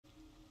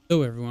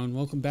Hello everyone,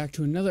 welcome back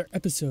to another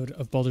episode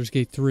of Baldur's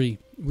Gate 3.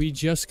 We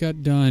just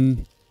got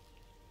done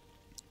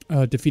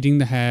defeating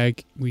the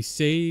hag. We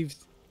saved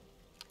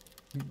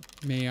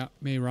Mayrina.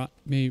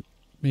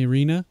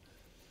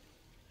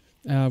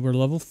 We're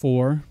level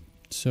 4,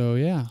 so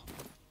yeah.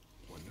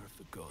 Wonder if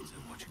the gods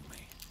are watching me.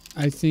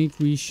 I think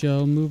we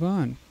shall move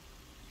on.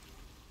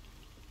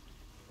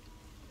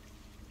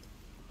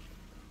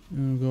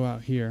 We'll go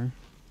out here.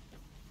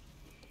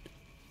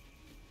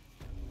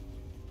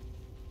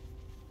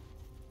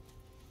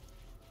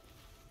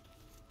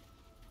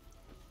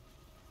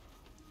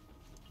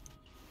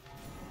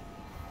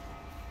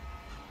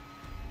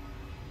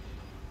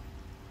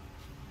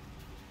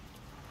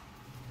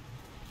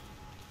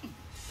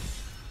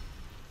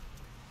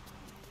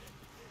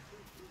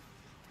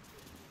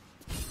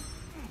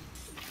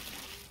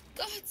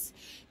 Gods!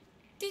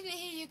 Didn't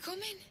hear you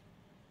coming.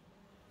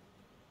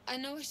 I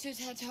know I should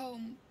head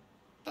home,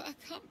 but I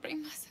can't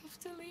bring myself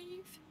to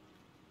leave.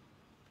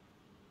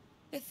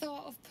 The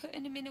thought of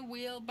putting him in a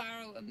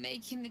wheelbarrow and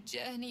making the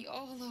journey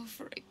all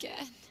over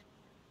again.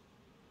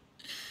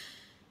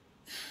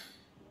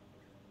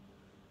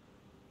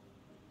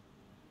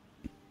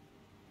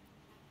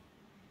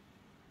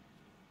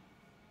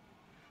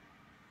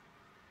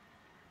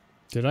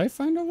 Did I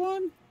find a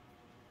one?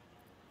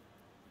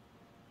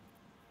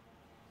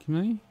 Can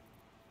I?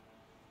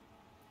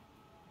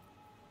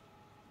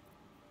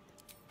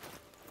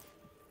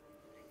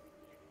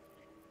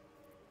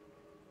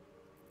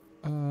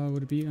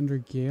 Would it be under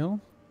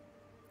Gale?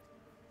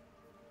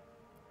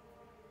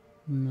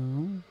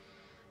 No.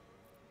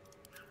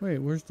 Wait,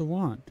 where's the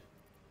wand?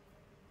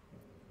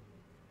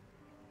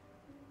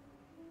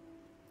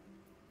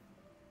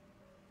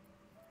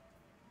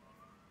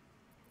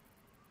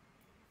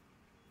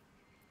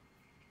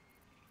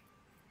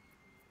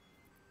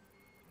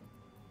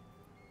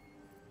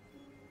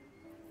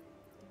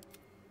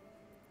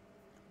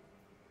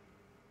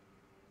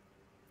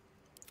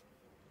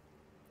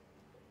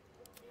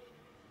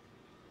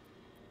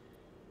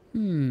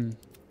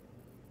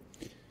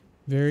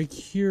 Very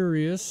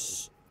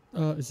curious.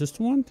 Is this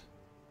the one?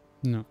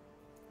 No.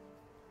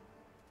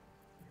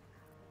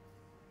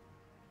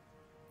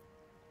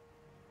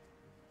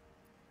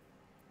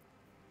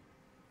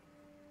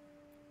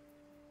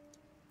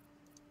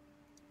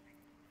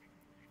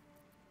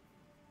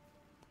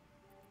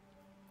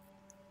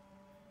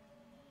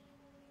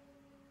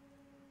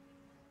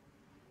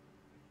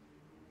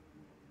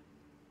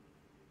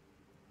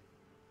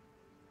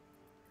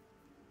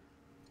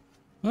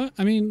 Well,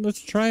 I mean,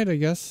 let's try it, I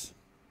guess.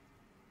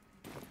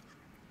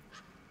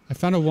 I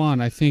found a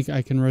wand. I think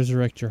I can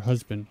resurrect your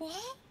husband.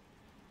 What?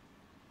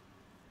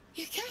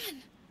 You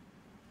can?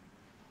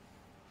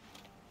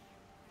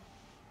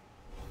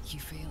 You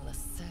feel a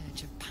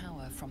surge of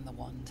power from the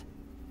wand.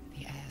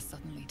 The air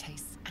suddenly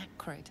tastes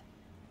acrid.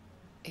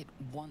 It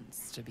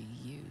wants to be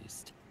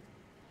used.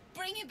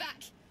 Bring it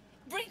back!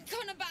 Bring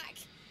Connor back!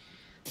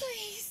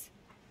 Please!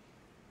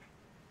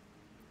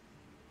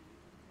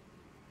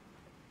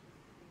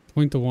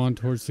 Point the wand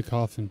towards the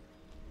coffin.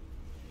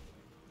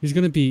 He's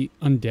gonna be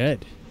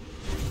undead.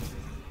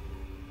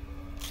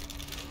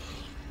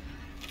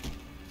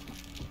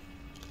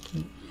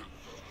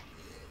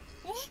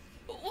 What?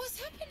 What's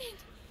happening?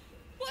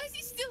 Why is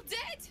he still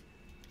dead?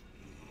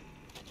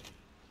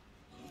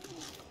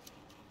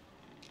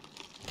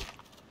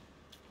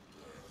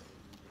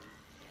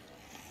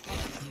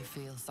 You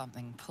feel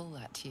something pull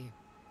at you.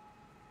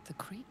 The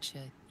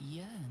creature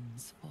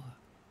yearns for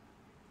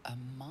a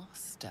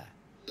master.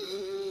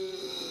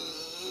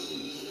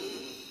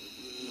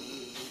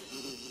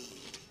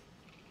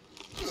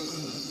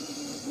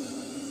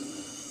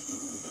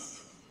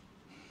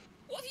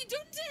 What have you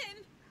done to him?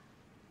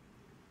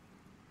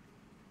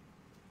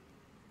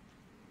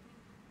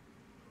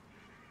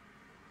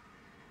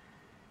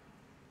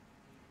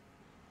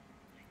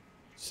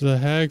 So the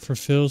hag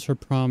fulfills her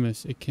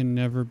promise. It can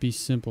never be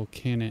simple,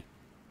 can it?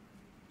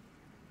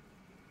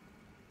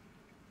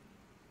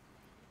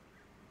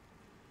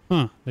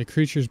 Huh. The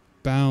creature's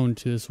bound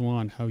to this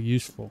wand. How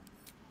useful.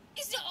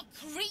 He's not a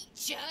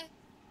creature.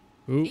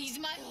 Ooh. He's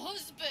my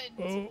husband.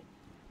 Oh.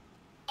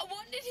 I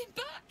wanted him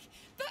back.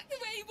 Back the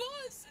way he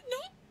was.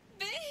 Not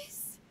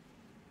this.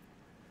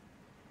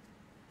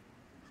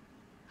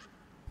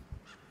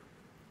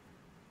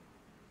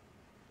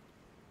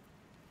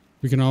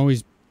 We can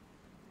always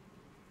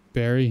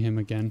bury him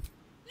again.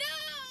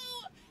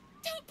 No!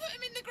 Don't put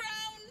him in the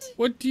ground.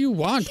 What do you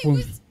want?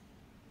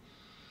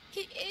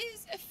 He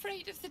is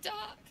afraid of the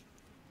dark.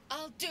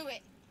 I'll do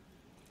it.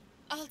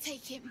 I'll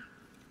take him.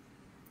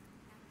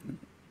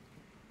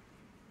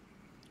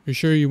 You're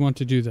sure you want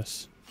to do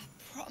this? I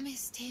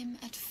promised him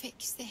I'd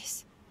fix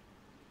this.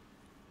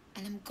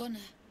 And I'm gonna.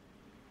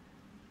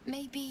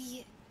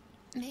 Maybe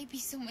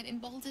someone in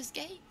Baldur's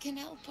Gate can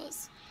help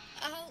us.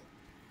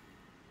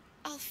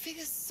 I'll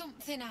figure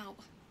something out.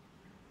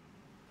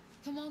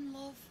 Come on,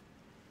 love.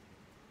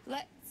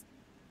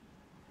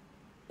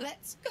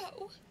 Let's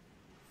go.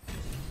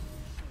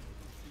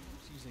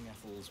 Using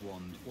Ethel's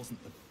wand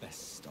wasn't the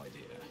best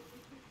idea.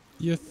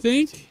 You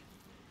think?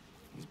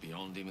 He's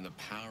beyond even the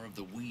power of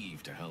the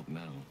weave to help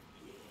now.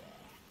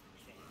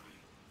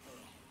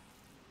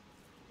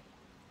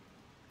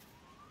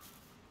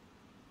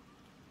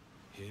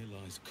 Here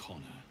lies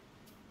Connor,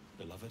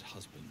 beloved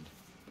husband,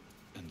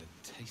 and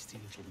a tasty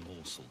little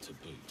morsel to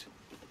boot.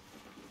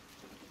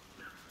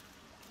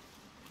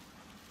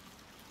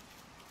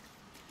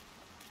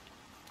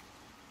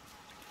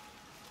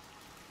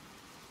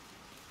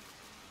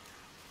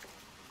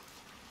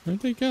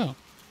 Where'd they go?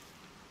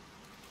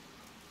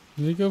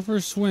 Did they go for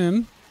a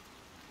swim?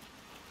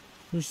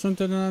 There's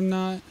something that I'm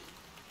not...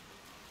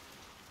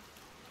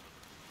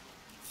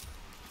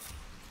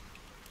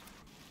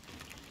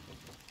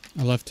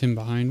 I left him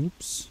behind.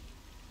 Whoops.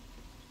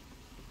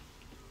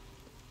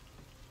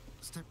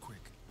 Step quick.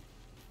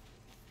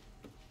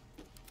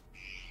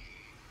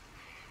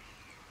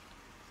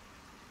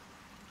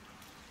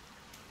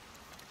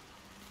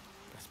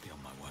 Best be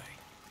on my way.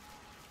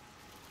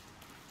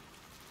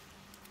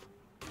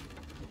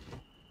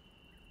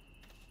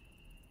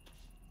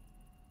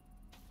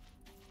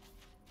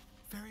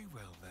 Very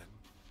well then.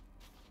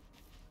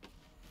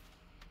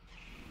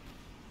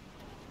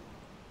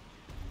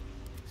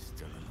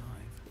 Still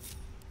alive.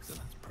 So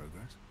that's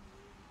progress.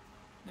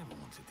 Never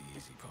wanted the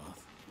easy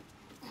path.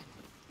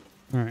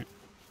 All right.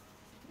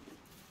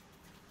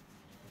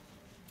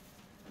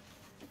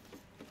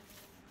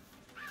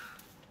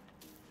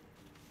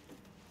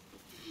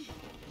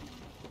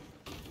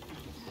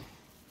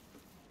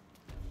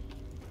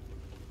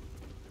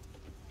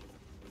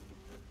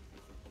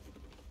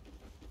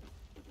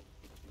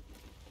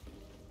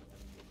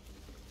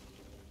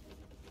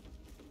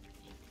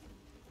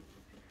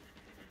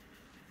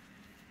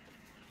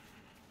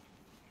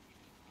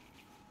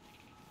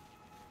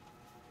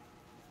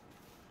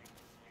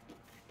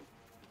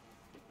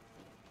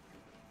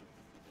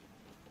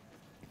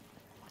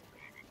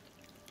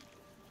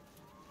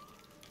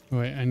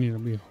 Wait, I need to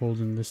be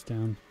holding this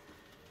down.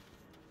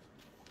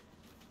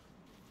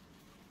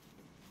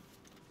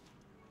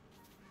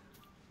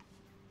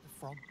 The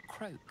frog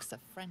croaks a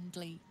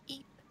friendly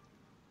eep.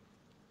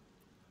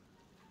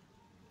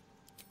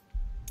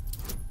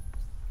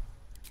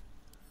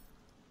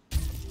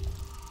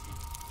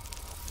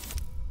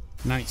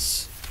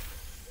 Nice.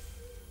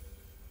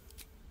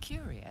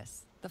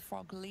 Curious, the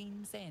frog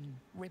leans in,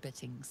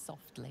 ribbiting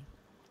softly.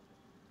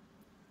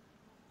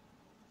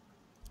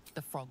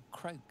 The frog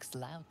croaks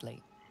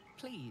loudly,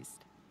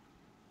 pleased.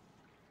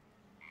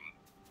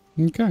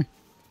 Okay.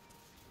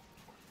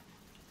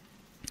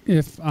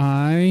 If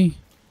I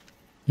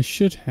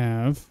should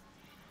have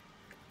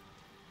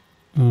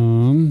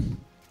come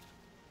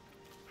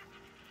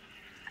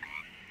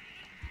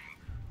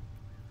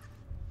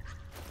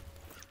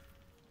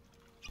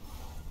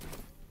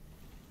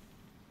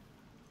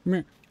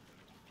here.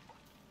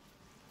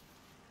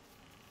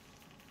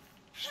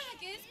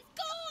 Hag is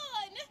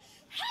gone!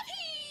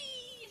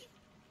 Happy!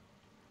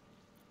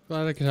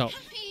 Glad I could help.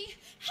 Happy!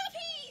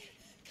 Happy!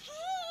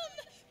 Come!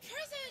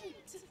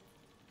 Present!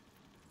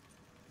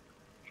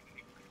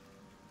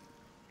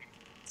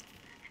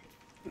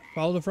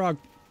 Follow the frog.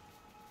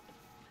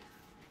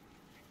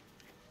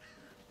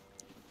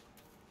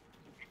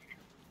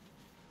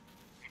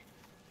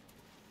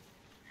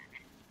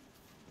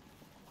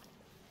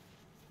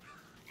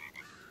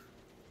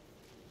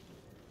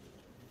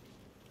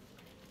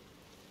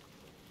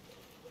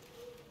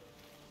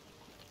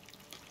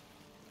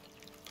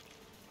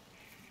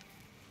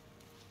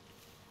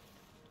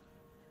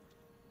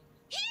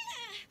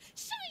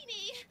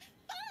 Shiny!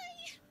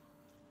 Bye!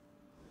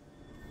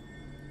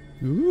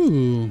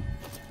 Ooh.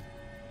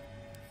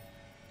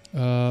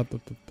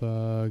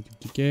 Give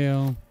it to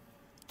Gale.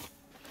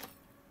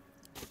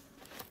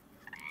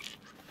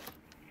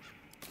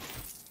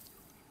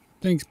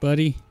 Thanks,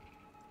 buddy.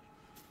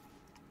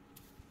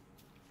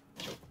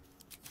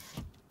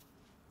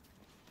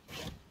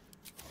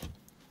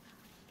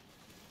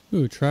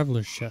 Ooh,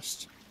 traveler's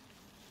chest.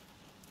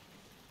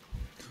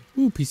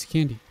 Ooh, piece of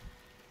candy.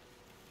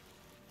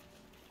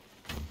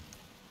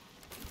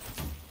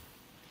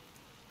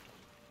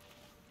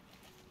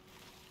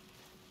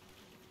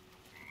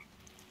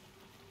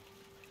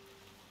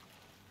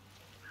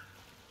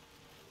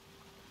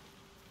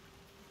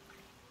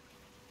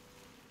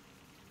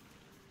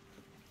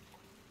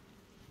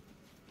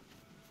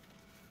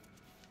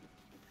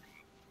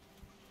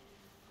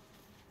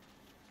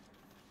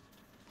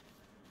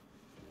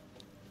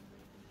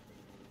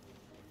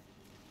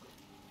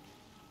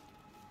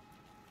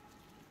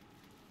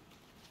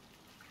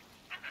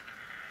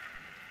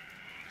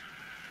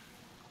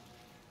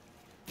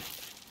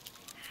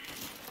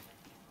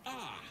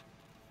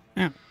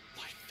 Ow.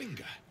 My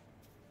finger.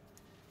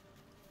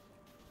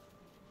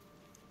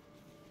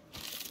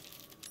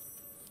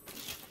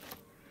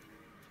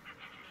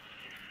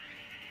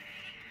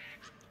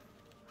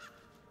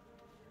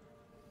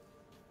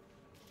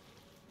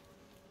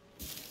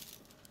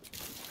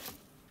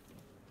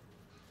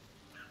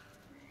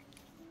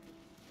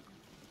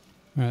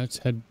 All right, let's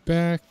head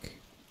back.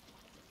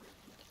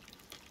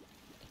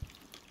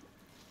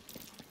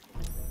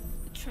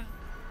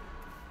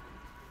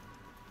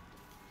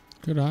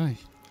 Good eye.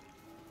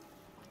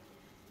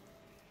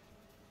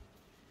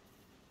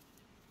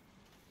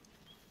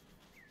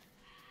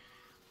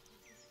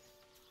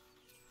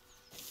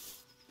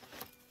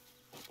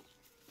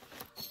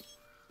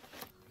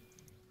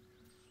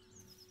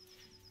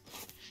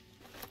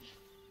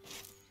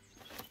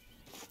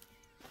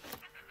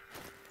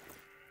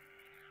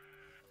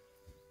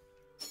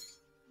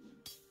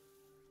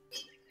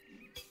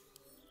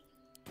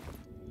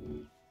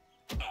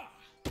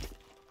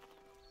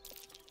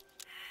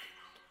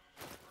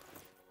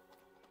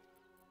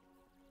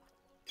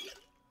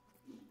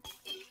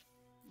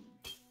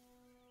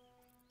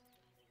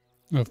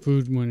 Oh,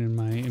 food went in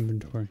my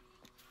inventory.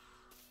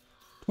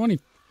 20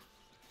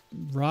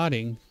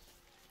 rotting.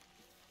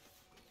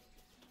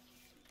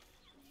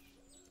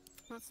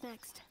 What's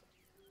next?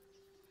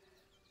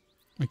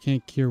 I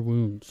can't cure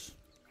wounds.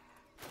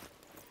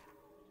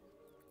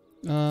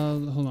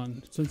 Hold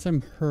on. Since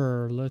I'm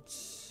her,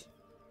 let's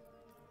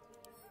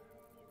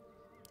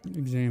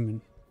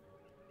examine.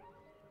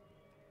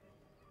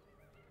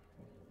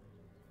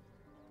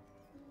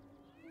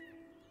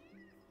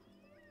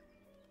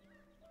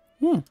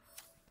 Huh.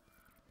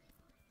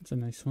 That's a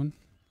nice one.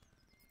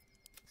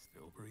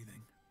 Still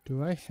breathing.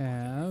 Do I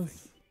have...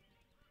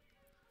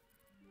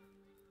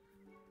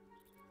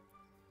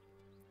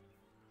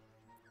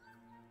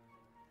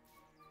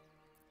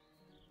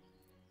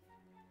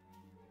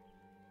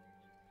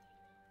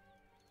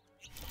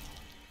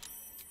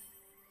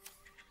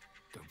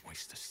 Don't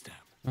waste a step.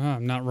 Ah,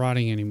 I'm not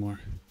rotting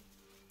anymore.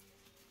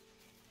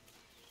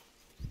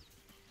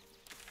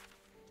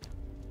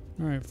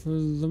 Alright, for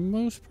the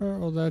most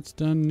part, all that's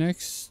done.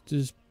 Next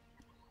is...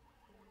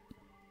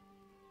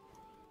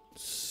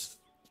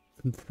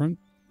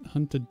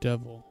 hunt the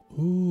devil.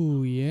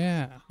 Ooh,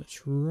 yeah,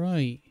 that's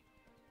right.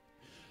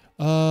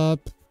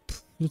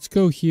 Let's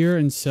go here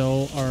and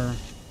sell our...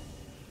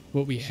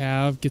 what we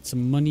have. Get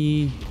some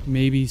money,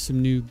 maybe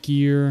some new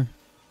gear.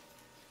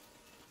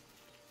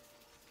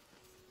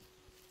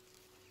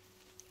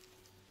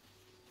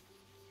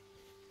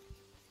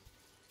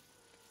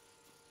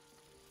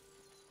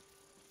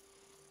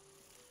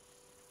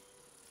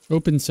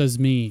 Open says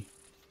me.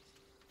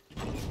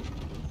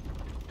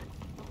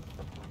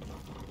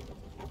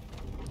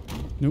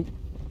 Nope.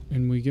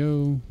 And we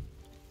go.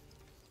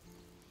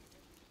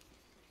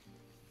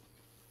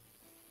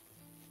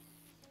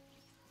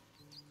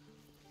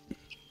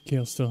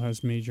 Gale still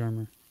has mage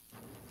armor.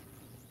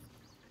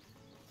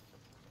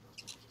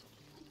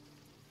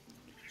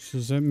 So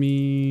does that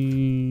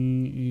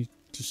mean he's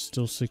just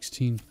still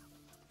 16?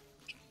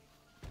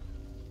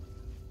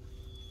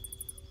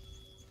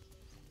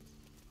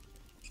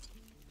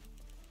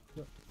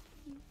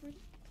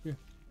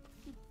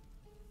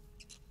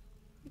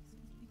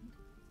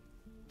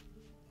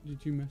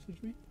 Did you message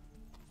me?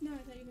 No, I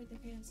thought you heard the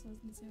Kratos was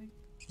missing.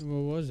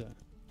 What was that?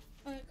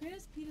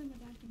 Kratos peed in the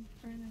bathroom,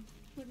 or in the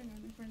living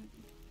room in front of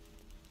me.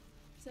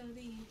 So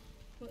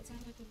what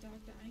sounded like a dog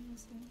dying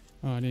was him.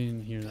 Oh, I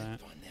didn't hear that.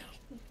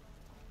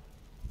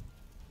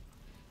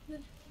 The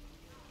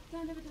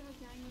sound of a dog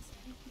dying was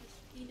him, which,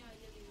 you know,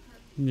 it didn't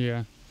hurt.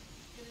 Yeah.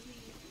 It was me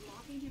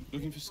locking him.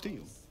 Looking for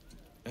steel?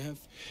 I have,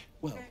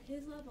 well, At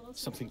his level, so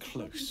something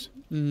close.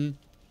 Mm-hmm.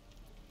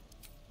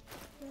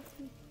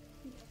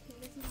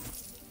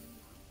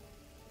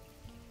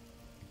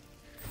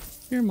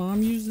 Here,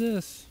 Mom, use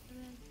this. And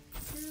then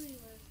Shirley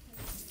was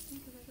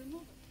hesitant because I've been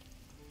mobile.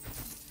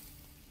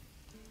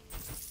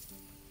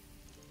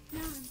 Now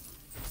I'm fine.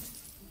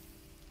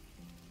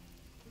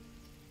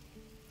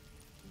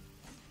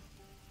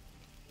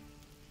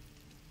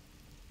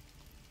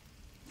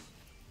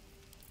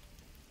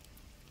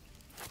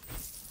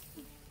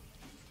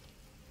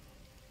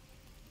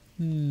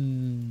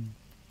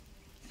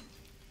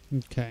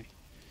 Okay.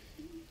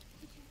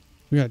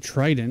 We got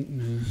trident.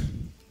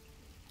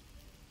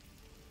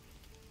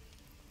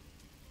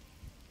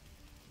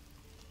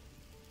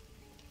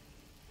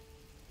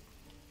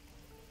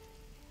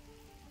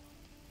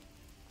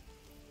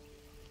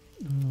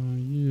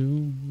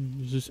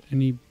 Is this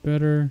any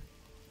better?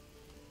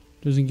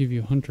 Doesn't give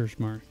you hunter's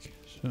mark,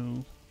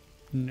 so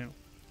no.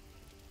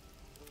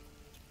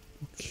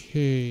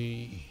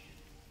 Okay.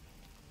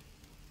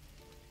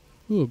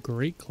 Ooh, a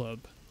great club.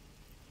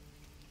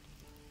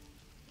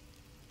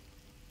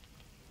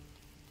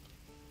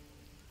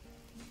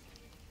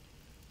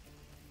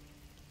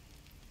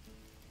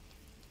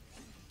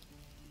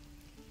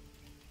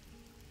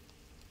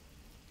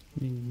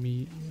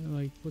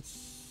 Like,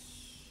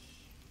 what's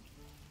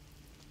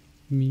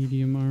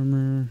medium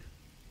armor?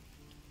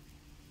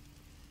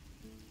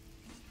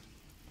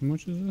 How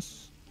much is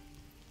this?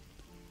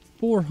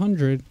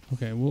 400.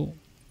 Okay, we'll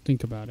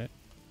think about it.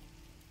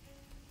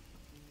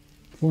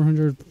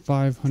 400,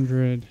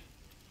 500.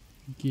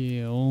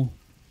 Gale.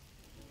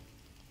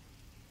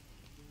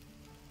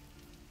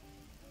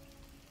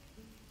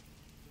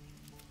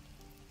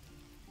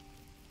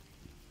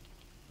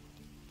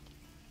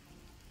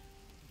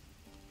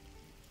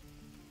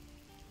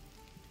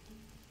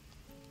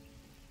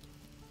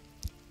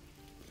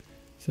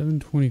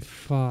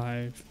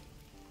 $725.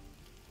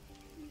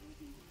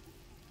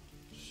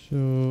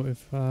 So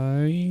if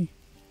I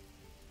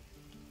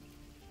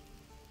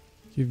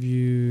give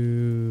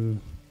you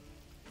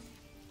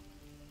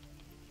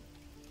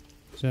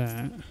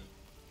that,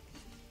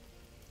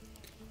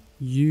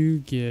 you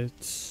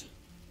get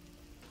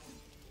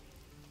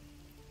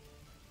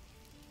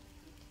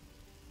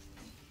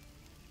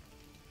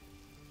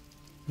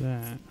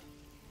that.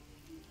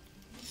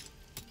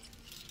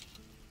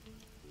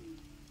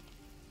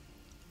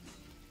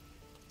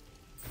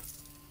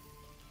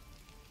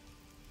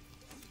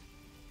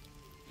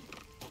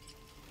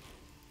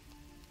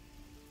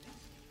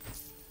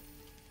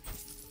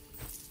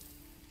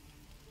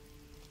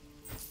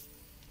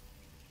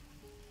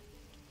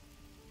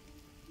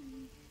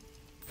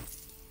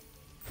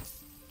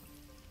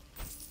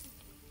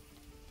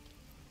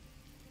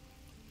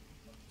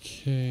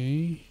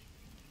 Okay.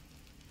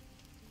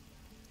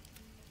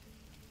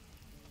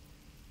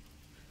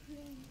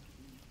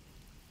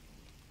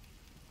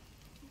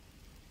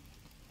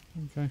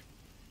 Okay.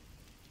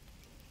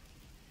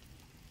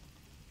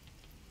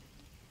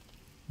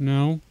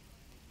 No.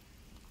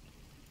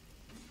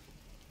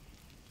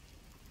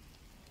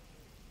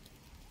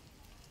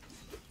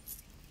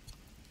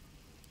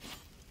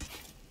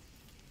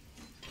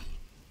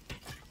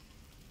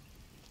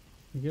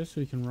 I guess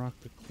we can rock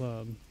the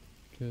club,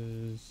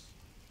 because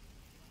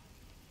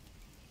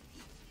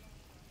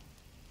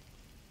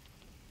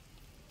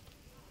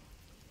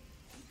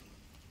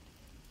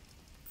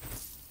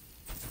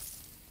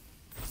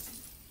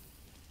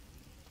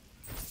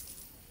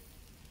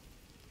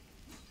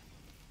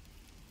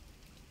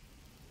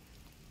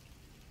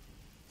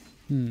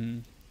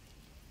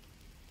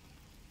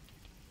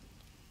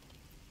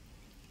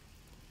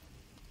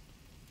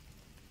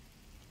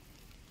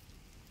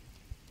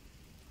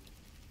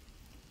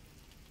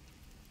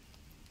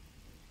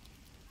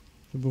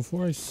So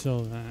before I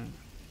sell that,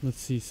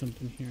 let's see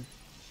something here.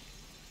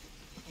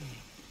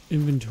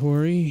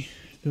 Inventory.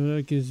 So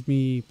that gives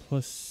me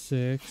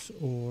 +6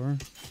 or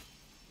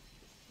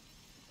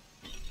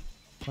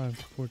 5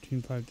 to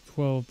 14, 5 to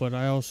 12. But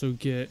I also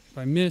get, if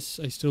I miss,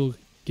 I still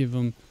give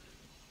them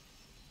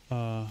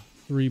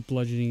 3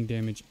 bludgeoning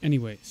damage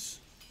anyways.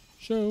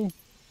 So,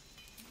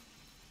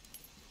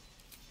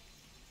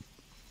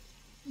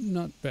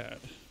 not bad.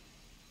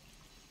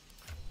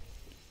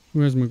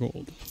 Where's my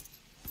gold?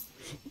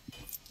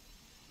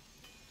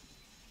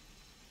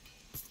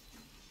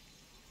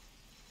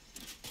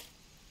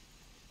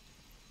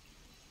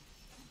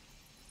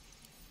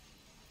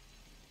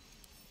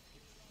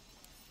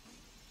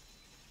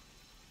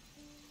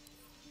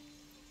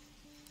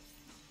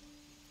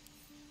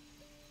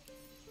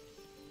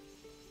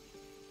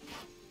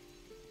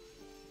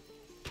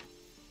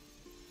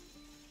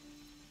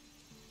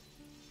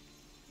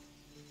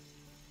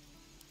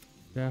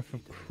 Staff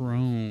of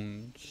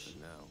Crones.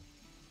 No.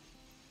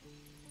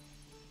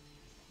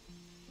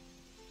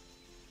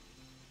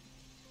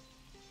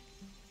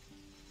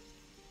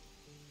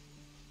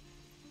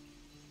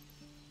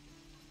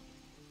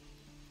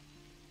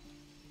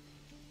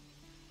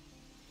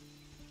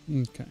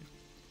 Okay.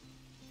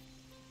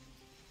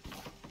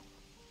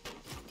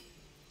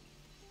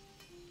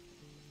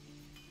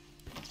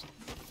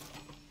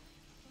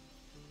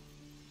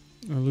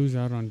 I lose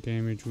out on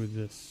damage with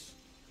this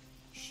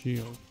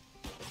shield.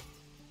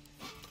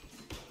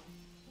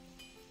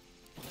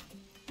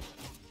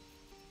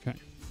 Okay.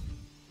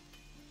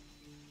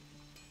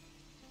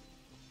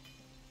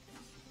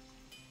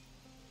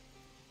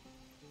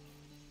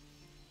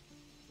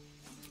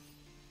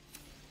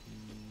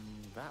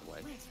 That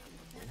way.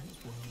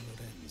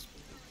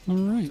 All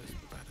right. As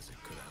bad as it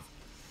could have.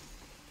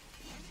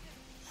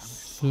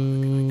 So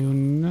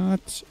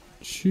not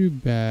too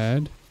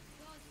bad.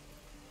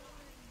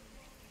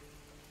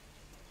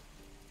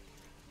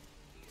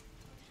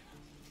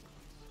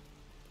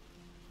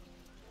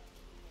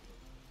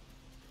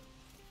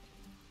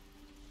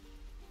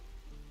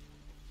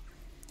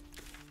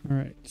 All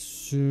right,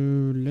 so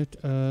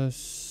let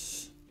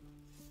us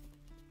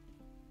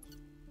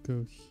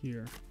go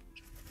here.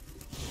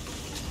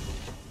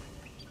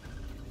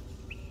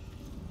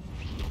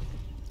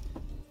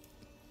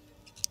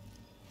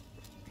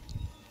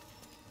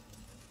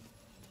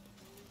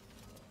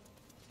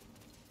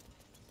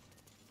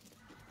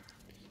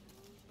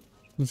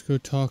 Let's go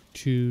talk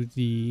to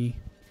the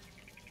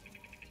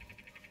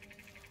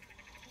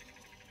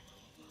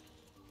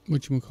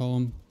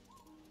whatchamacallem.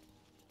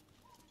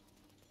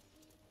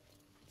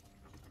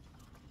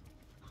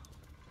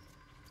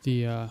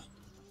 The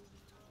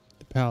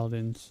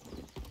paladins.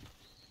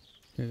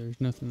 Okay, there's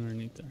nothing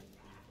underneath there.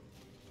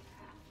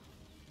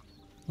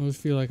 I always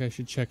feel like I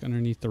should check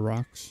underneath the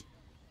rocks.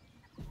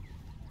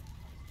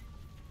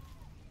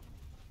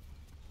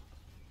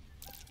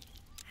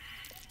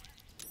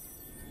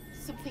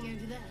 Something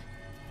over there.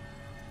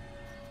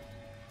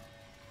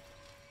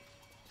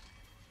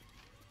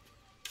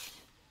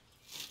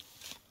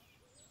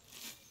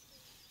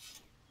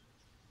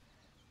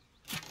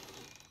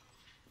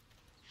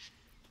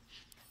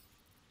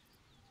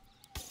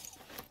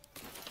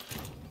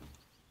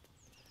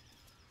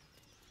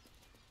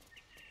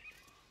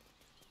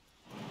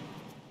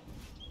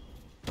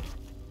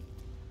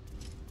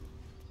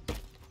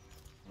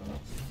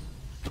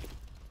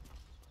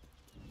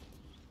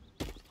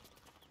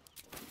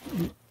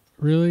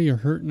 Really? You're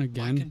hurting My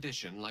again?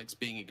 condition likes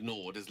being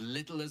ignored as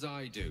little as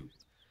I do.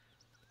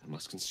 I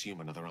must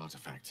consume another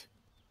artifact.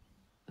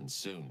 And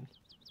soon.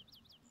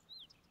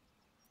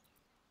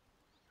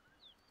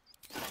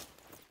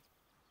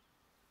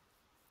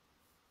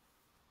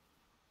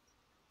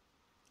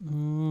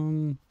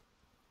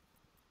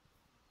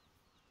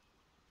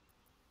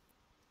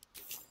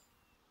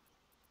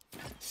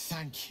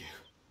 Thank you.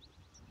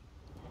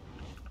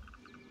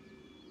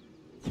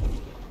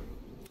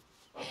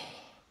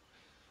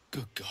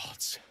 Good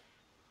gods.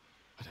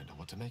 I don't know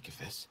what to make of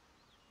this.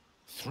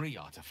 3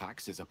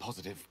 artifacts is a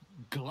positive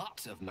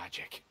glut of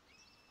magic.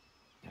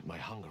 Yet my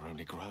hunger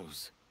only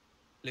grows.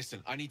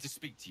 Listen, I need to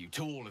speak to you,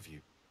 to all of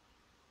you.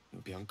 It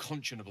would be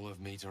unconscionable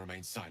of me to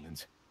remain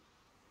silent.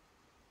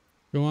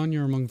 Go on,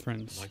 you're among I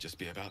friends. might just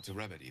be about to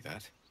remedy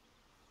that.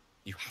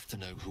 You have to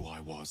know who I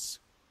was.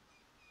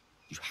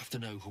 You have to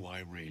know who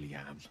I really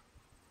am.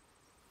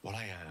 What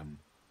I am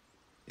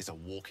is a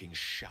walking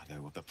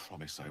shadow of the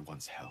promise I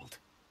once held.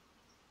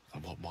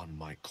 I'm what one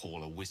might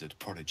call a wizard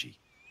prodigy.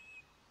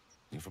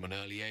 Who from an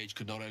early age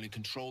could not only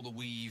control the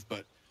weave,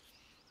 but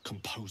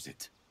compose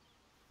it.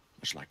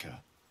 Much like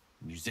a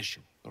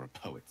musician or a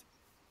poet.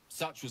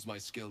 Such was my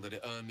skill that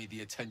it earned me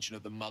the attention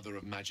of the mother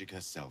of magic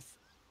herself.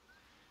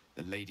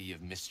 The Lady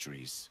of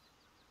Mysteries.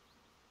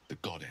 The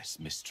goddess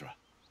Mystra.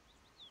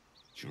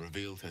 She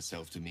revealed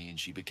herself to me and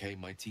she became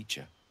my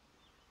teacher.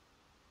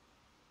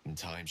 In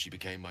time, she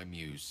became my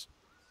muse.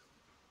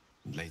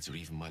 And later,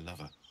 even my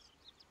lover.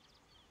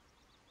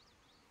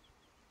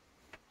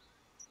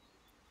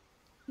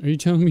 Are you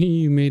telling me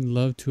you made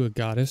love to a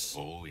goddess?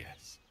 Oh,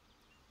 yes.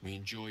 We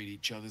enjoyed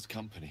each other's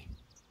company.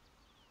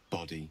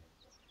 Body,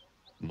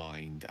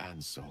 mind,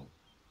 and soul.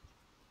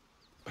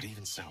 But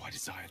even so, I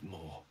desired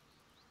more.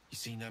 You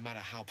see, no matter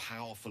how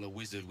powerful a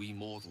wizard we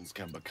mortals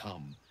can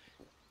become,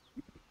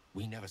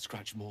 we never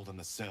scratch more than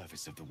the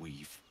surface of the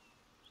weave.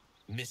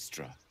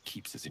 Mystra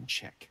keeps us in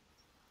check.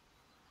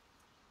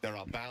 There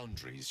are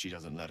boundaries she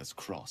doesn't let us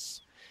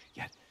cross.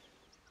 Yet,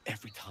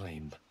 every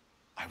time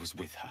I was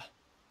with her,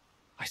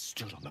 I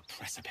stood on the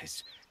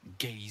precipice,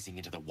 gazing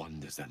into the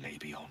wonders that lay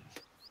beyond.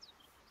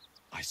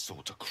 I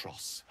sought to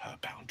cross her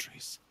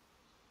boundaries.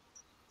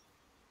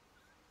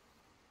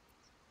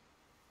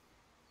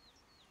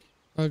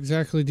 How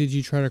exactly did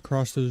you try to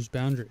cross those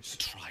boundaries?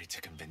 I tried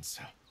to convince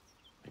her.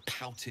 I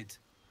pouted.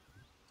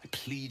 I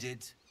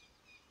pleaded.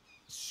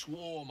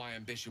 Swore my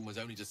ambition was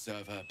only to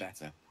serve her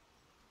better.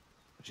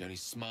 But she only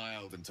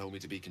smiled and told me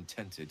to be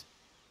contented.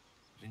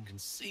 But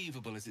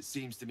inconceivable as it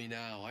seems to me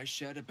now, I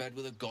shared a bed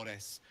with a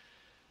goddess,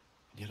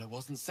 and yet I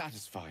wasn't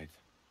satisfied.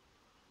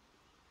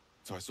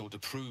 So I sought to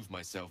prove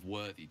myself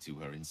worthy to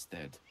her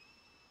instead.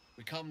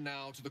 We come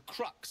now to the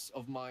crux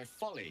of my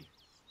folly.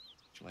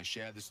 Shall I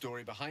share the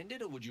story behind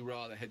it, or would you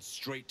rather head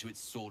straight to its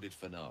sordid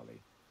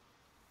finale?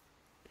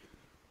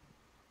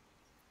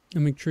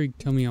 I'm intrigued.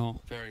 Tell me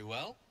all. Very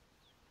well.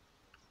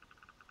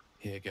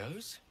 Here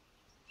goes.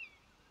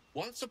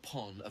 Once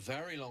upon a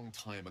very long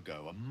time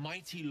ago, a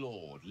mighty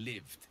lord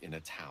lived in a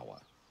tower.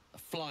 A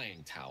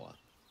flying tower,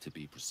 to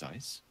be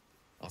precise.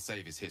 I'll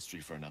save his history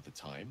for another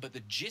time, but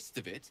the gist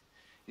of it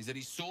is that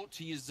he sought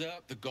to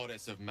usurp the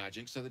goddess of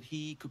magic so that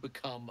he could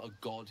become a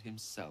god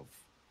himself.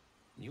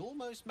 He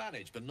almost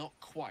managed, but not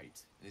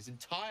quite. And his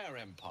entire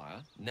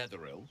empire,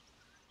 Netheril,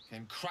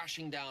 came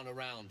crashing down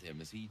around him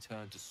as he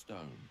turned to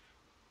stone.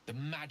 The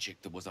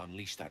magic that was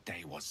unleashed that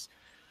day was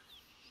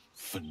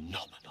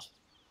phenomenal.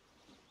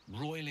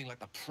 Roiling like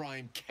the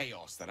prime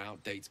chaos that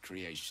outdates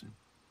creation.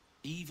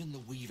 Even the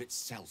weave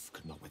itself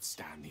could not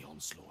withstand the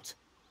onslaught.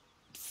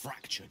 It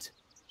fractured,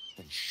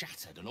 then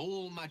shattered, and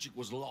all magic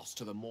was lost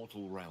to the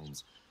mortal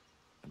realms.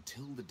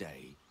 Until the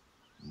day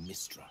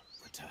Mystra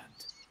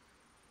returned.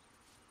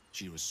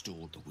 She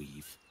restored the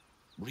weave,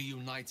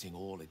 reuniting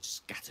all its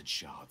scattered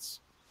shards.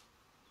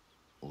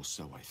 Or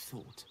so I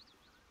thought.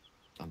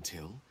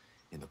 Until,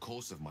 in the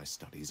course of my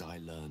studies, I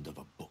learned of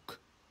a book.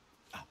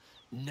 A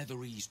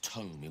Netherese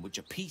tome in which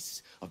a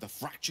piece of the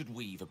fractured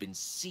weave had been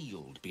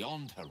sealed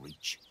beyond her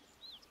reach.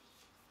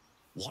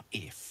 What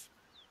if,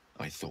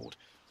 I thought,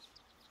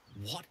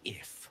 what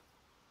if,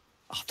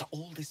 after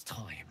all this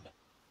time,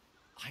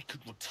 I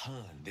could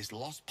return this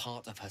lost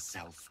part of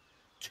herself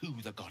to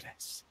the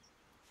goddess?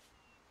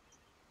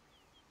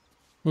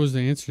 What was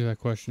the answer to that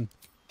question?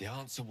 The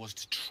answer was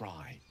to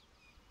try.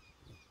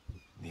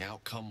 The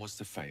outcome was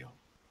to fail.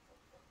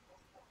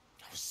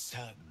 I was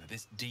certain that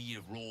this deed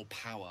of raw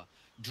power,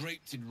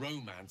 draped in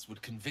romance,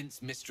 would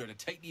convince Mystra to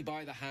take me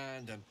by the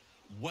hand and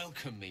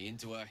welcome me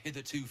into her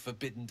hitherto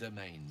forbidden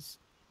domains.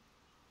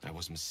 I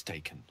was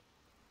mistaken.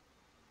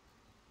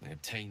 I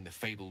obtained the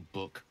fabled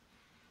book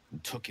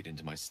and took it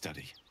into my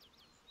study.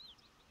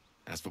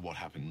 As for what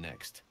happened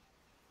next...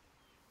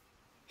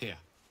 Here.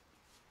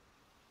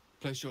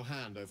 Place your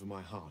hand over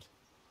my heart.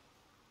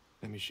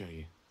 Let me show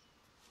you.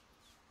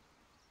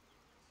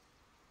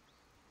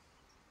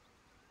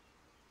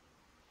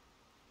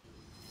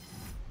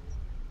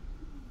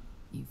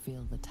 You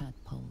feel the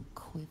tadpole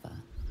quiver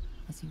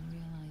as you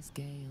realize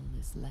Gale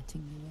is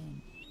letting you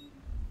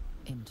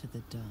in. Into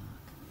the dark.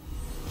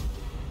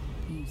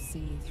 You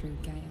see through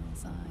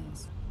Gale's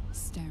eyes,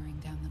 staring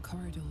down the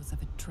corridors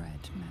of a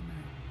dread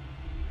memory.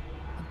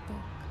 A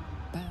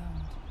book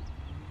bound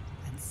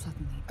and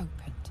suddenly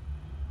opened.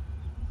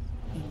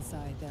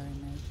 Inside there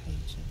are no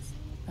pages,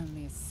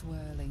 only a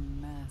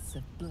swirling mass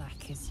of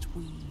blackest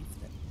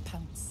weave that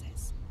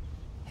pounces.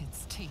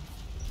 Its teeth,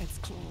 its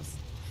claws,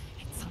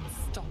 it's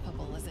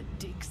unstoppable as it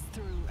digs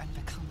through and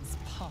becomes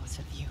part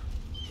of you.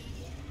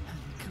 And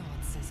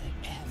gods, is it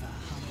ever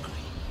hungry.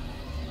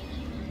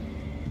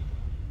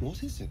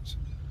 What is it?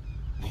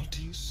 What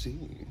do you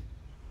see?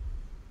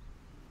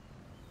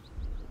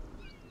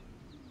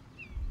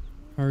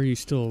 How are you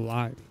still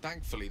alive?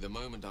 Thankfully, the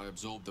moment I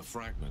absorbed the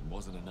fragment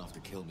wasn't enough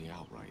to kill me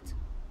outright.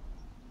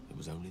 It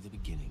was only the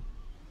beginning.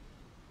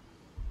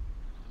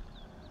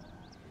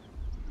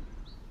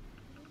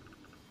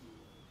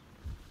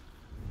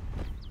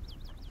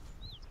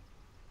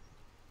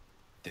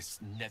 This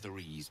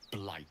Netherese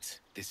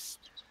blight, this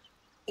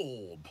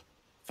orb,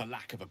 for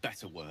lack of a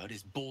better word,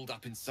 is balled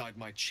up inside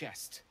my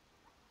chest.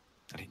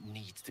 And it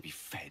needs to be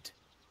fed.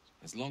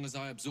 As long as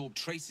I absorb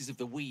traces of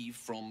the weave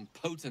from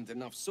potent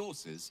enough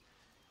sources,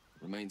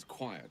 it remains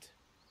quiet.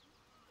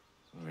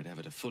 Were it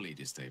ever to fully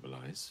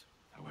destabilize,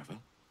 however.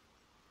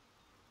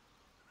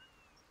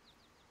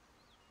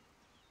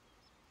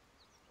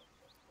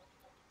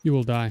 You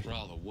will die.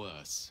 Rather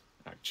worse,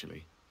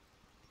 actually.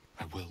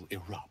 I will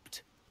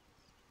erupt.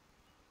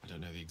 I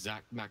don't know the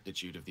exact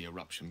magnitude of the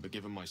eruption, but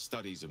given my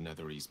studies of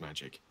Netherese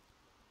magic,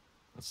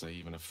 I'd say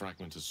even a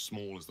fragment as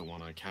small as the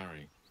one I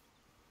carry,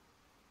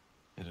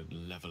 it'd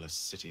level a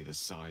city the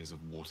size of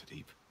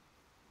Waterdeep.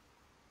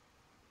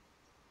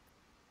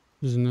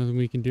 There's nothing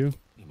we can do.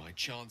 We might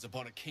chance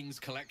upon a king's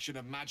collection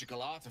of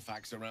magical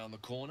artifacts around the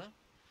corner.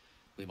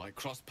 We might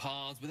cross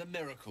paths with a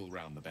miracle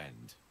round the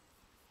bend.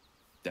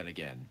 Then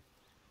again,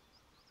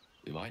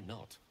 we might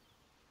not.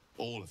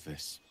 All of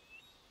this,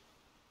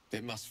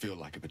 it must feel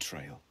like a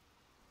betrayal.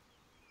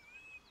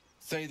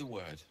 Say the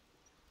word,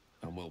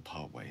 and we'll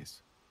part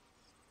ways.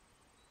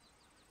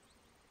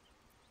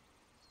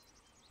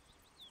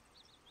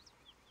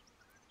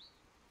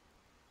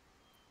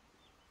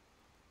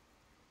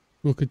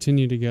 We'll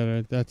continue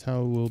together. That's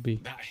how it will be.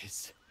 That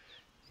is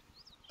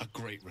a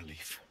great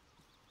relief.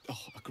 Oh,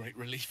 a great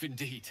relief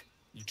indeed.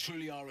 You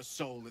truly are a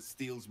soul that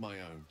steals my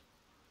own.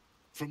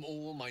 From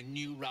all my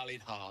new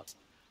rallied heart,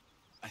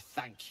 I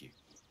thank you.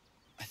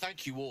 I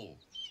thank you all.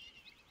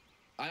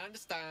 I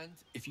understand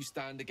if you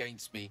stand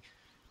against me.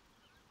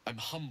 I'm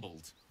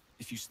humbled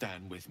if you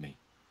stand with me.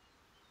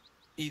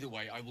 Either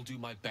way, I will do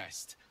my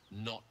best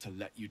not to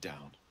let you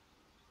down.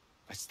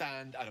 I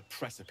stand at a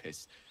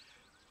precipice,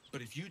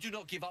 but if you do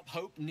not give up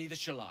hope, neither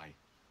shall I.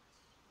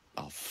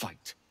 I'll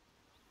fight.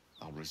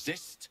 I'll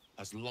resist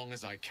as long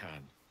as I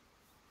can.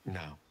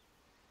 Now,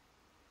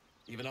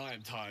 even I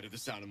am tired of the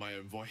sound of my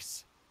own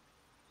voice.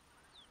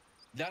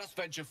 Let us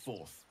venture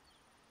forth.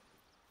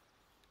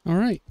 All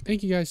right.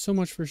 Thank you guys so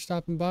much for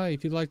stopping by.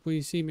 If you like what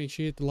you see, make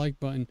sure you hit the like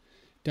button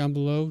down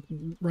below.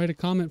 Write a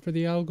comment for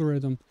the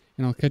algorithm,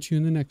 and I'll catch you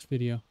in the next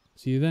video.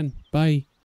 See you then. Bye.